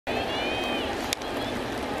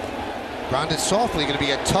Grounded softly, going to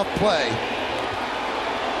be a tough play.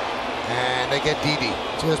 And they get Didi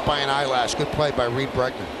just by an eyelash. Good play by Reed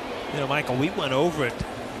Bregman. You know, Michael, we went over it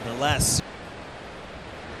in the last.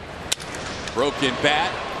 Broken bat.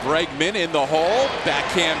 Bregman in the hole.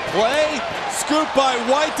 Backhand play. Scoop by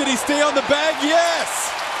White. Did he stay on the bag?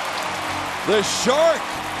 Yes! The Shark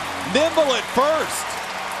nimble at first.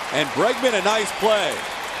 And Bregman a nice play.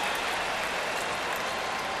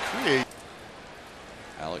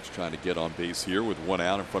 Alex trying to get on base here with one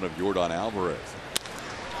out in front of Yordan Alvarez.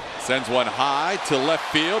 Sends one high to left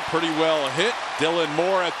field. Pretty well hit. Dylan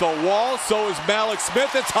Moore at the wall. So is Malik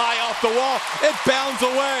Smith. It's high off the wall. It bounds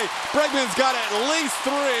away. Bregman's got at least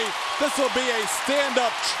 3. This will be a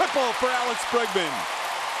stand-up triple for Alex Bregman.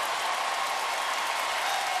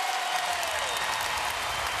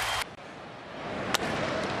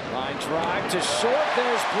 Line drive to short.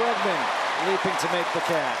 There's Bregman leaping to make the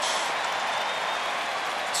catch.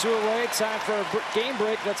 2 away, time for a game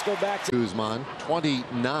break. Let's go back to Guzman,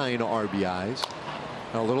 29 RBIs.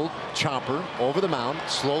 A little chopper over the mound,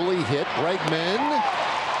 slowly hit. Bregman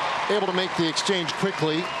able to make the exchange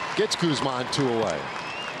quickly, gets Guzman 2 away.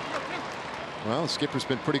 Well, the skipper's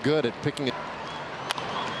been pretty good at picking it.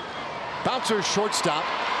 Bouncer, shortstop.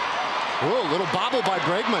 Whoa, little bobble by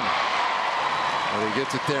Bregman. Well, he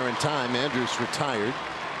gets it there in time. Andrews retired.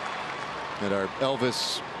 And our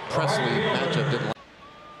Elvis Presley matchup didn't.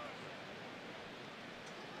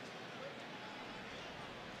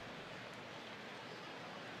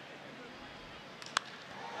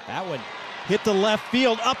 That one hit the left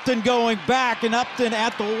field. Upton going back, and Upton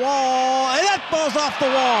at the wall, and that ball's off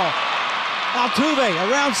the wall.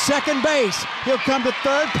 Altuve around second base. He'll come to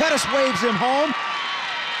third. Pettis waves him home.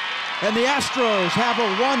 And the Astros have a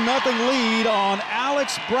 1-0 lead on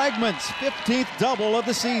Alex Bregman's 15th double of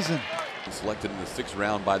the season. Selected in the 6th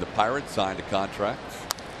round by the Pirates, signed a contract.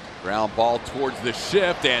 Ground ball towards the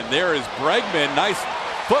shift, and there is Bregman. Nice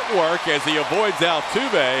footwork as he avoids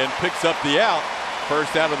Altuve and picks up the out.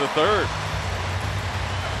 First out of the 3rd.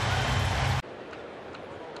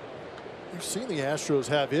 You've seen the Astros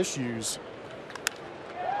have issues.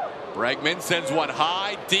 Bregman sends one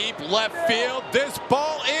high, deep left field. This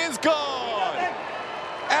ball is gone.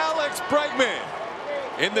 Alex Bregman,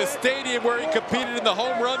 in the stadium where he competed in the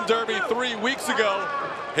home run derby 3 weeks ago,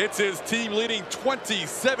 hits his team-leading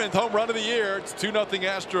 27th home run of the year. It's 2-0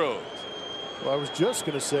 Astros. Well, I was just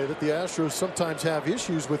going to say that the Astros sometimes have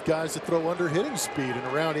issues with guys that throw under hitting speed, and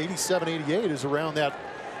around 87, 88 is around that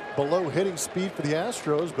below hitting speed for the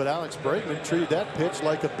Astros. But Alex Bregman treated that pitch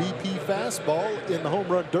like a BP fastball in the home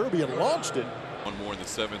run derby and launched it. One more in the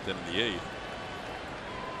 7th and in the 8th.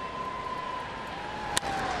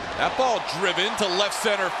 That ball driven to left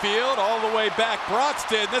center field, all the way back.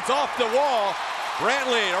 Broxton, that's off the wall.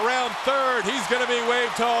 Brantley around third. He's going to be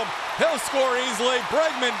waved home. He'll score easily.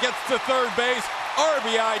 Bregman gets to third base.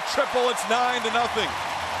 RBI triple. It's 9-0.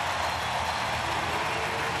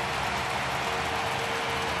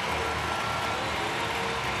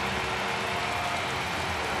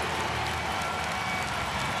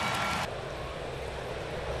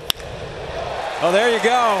 Oh, there you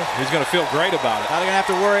go. He's going to feel great about it. Not going to have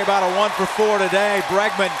to worry about a 1 for 4 today.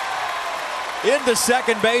 Bregman into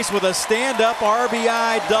second base with a stand-up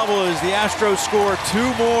RBI double as the Astros score 2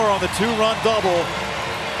 more on the 2-run double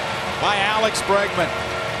by Alex Bregman.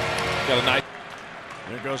 Got a nice.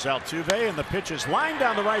 There goes Altuve, and the pitch is lined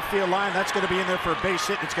down the right field line. That's going to be in there for a base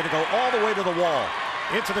hit. It's going to go all the way to the wall.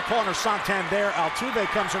 Into the corner, Santander. Altuve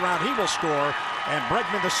comes around. He will score. And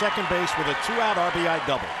Bregman to second base with a 2-out RBI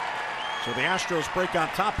double. So the Astros break on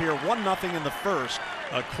top here, 1-0 in the 1st.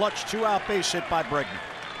 A clutch 2-out base hit by Bregman.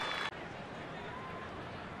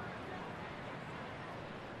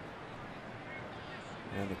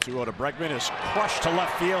 And the 2-0 to Bregman is crushed to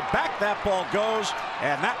left field. Back that ball goes,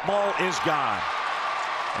 and that ball is gone.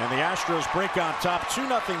 And the Astros break on top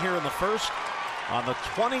 2-0 here in the 1st on the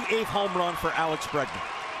 28th home run for Alex Bregman.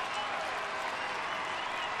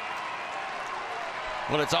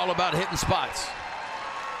 Well, it's all about hitting spots.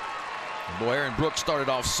 Boy, Aaron Brooks started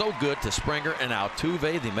off so good to Springer and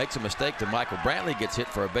Altuve. He makes a mistake to Michael Brantley, gets hit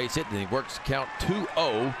for a base hit, and he works count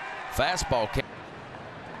 2-0. Fastball.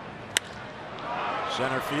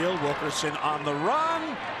 Center field, Wilkerson on the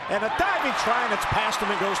run, and a diving try, and it's past him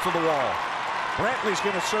and goes to the wall. Brantley's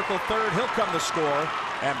going to circle third. He'll come to score,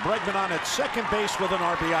 and Bregman on at second base with an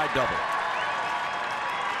RBI double.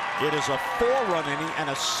 It is a 4-run inning and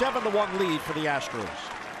a 7-1 lead for the Astros.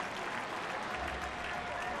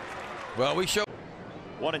 Well, we show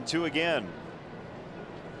 1-2 again.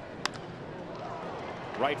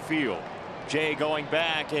 Right field. Jay going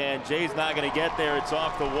back, and Jay's not going to get there. It's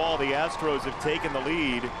off the wall. The Astros have taken the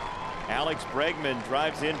lead Alex Bregman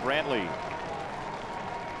drives in Brantley.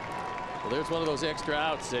 Well, there's one of those extra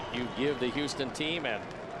outs that you give the Houston team, and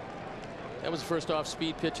that was the first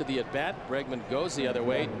off-speed pitch of the at-bat. Bregman goes the other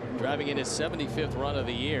way, driving in his 75th run of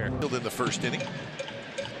the year. In the first inning.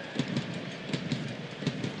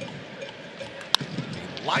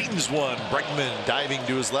 He lines one. Bregman diving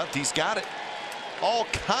to his left. He's got it. All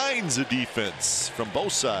kinds of defense from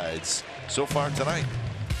both sides so far tonight.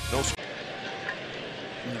 No.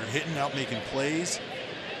 And they're hitting out, making plays.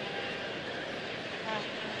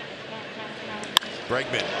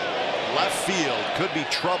 Bregman, left field, could be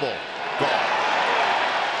trouble. Gone.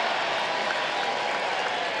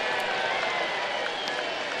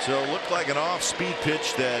 So it looked like an off-speed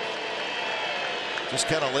pitch that just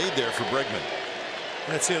kind of laid there for Bregman.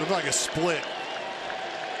 That's it. It looked like a split.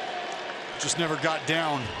 Just never got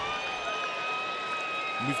down.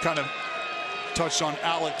 We've kind of touched on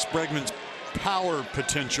Alex Bregman's power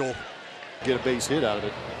potential. Get a base hit out of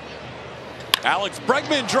it. Alex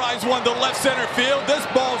Bregman drives one to left center field. This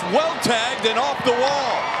ball's well tagged and off the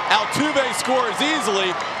wall. Altuve scores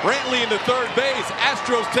easily. Brantley into third base.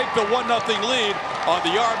 Astros take the 1-0 lead on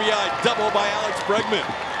the RBI double by Alex Bregman.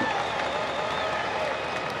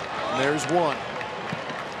 And there's one.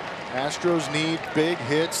 Astros need big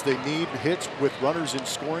hits. They need hits with runners in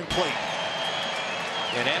scoring plate.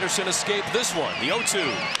 And Anderson escaped this one. The 0-2.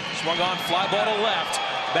 Swung on, fly ball to left.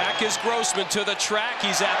 Back is Grossman to the track.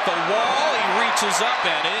 He's at the wall. He reaches up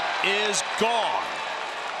and it is gone.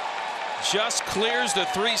 Just clears the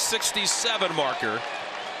 367 marker.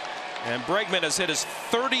 And Bregman has hit his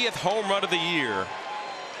 30th home run of the year.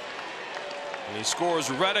 And he scores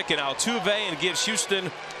Reddick and Altuve and gives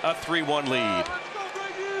Houston a 3-1 lead.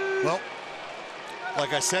 Well,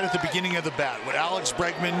 like I said at the beginning of the bat, what Alex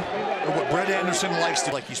Bregman or what Brett Anderson likes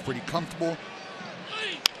to, like, he's pretty comfortable.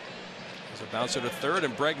 There's a bouncer to third,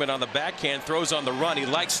 and Bregman on the backhand throws on the run. He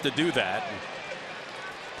likes to do that.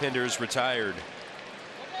 Pinder's retired.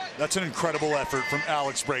 That's an incredible effort from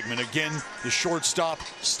Alex Bregman. Again, the shortstop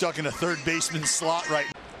stuck in a third baseman slot right.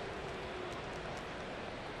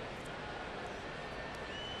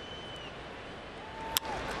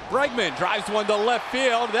 Bregman drives one to left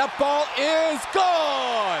field. That ball is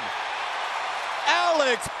gone.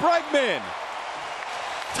 Alex Bregman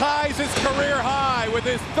ties his career high with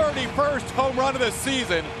his 31st home run of the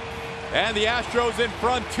season. And the Astros in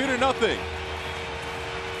front 2-0.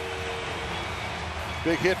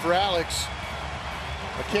 Big hit for Alex.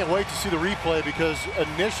 I can't wait to see the replay because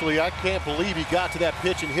initially I can't believe he got to that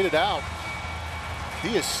pitch and hit it out.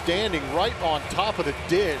 He is standing right on top of the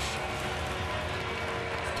dish.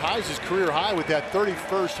 Ties his career high with that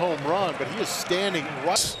 31st home run, but he is standing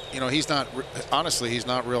right. You know, he's not, honestly, he's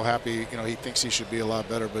not real happy. You know, he thinks he should be a lot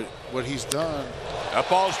better, but what he's done. That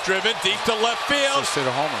ball's driven deep to left field. Just hit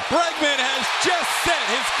a homer. Bregman has just set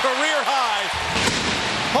his career high.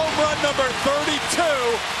 Home run number 32.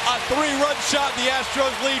 A 3-run shot. The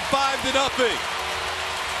Astros lead 5-0.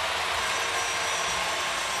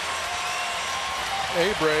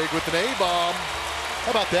 A-Breg with an A-bomb.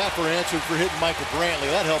 How about that for answering for hitting Michael Brantley?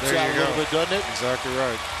 That helps out a little bit, doesn't it? Exactly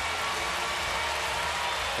right.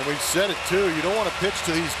 And we've said it too. You don't want to pitch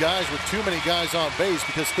to these guys with too many guys on base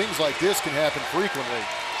because things like this can happen frequently.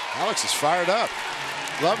 Alex is fired up.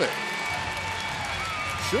 Love it.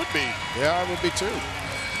 Should be. Yeah, I would be too.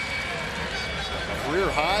 Career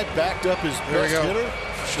high, backed up his best hitter.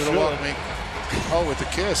 Should have walked me. Oh, with the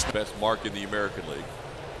kiss. Best mark in the American League.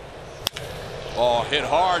 Oh, hit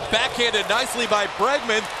hard. Backhanded nicely by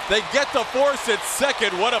Bregman. They get the force at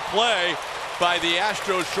second. What a play by the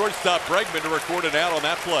Astros shortstop Bregman to record an out on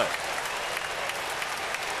that play.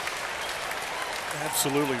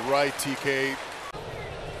 Absolutely right, TK.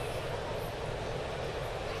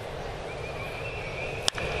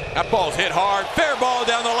 That ball's hit hard. Fair ball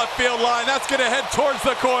down the left field line. That's going to head towards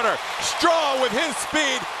the corner. Straw with his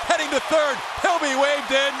speed heading to third. He'll be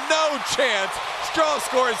waved in. No chance. Straw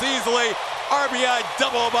scores easily. RBI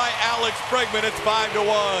double by Alex Bregman. It's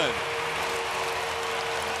 5-1.